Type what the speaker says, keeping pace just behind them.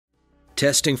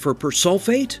Testing for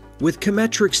persulfate? With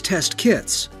CHEMetrics test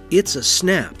kits, it's a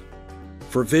snap.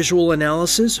 For visual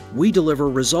analysis, we deliver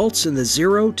results in the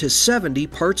 0 to 70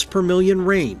 parts per million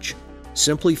range.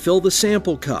 Simply fill the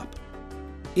sample cup.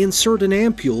 Insert an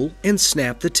ampule and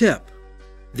snap the tip.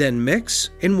 Then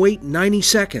mix and wait 90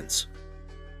 seconds.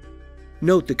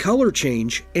 Note the color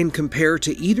change and compare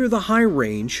to either the high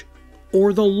range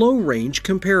or the low range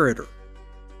comparator.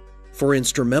 For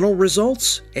instrumental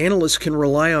results, analysts can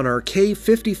rely on our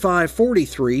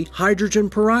K5543 hydrogen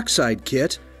peroxide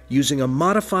kit using a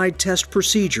modified test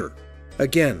procedure.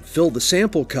 Again, fill the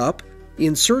sample cup,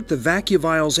 insert the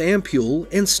VacuVial's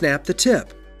ampule and snap the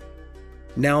tip.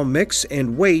 Now mix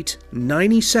and wait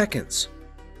 90 seconds.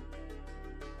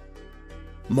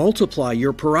 Multiply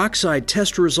your peroxide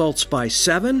test results by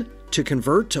 7 to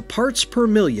convert to parts per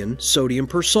million sodium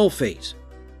persulfate.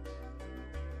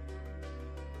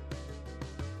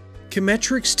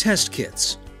 CHEMetrics test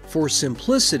kits for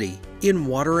simplicity in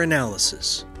water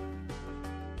analysis.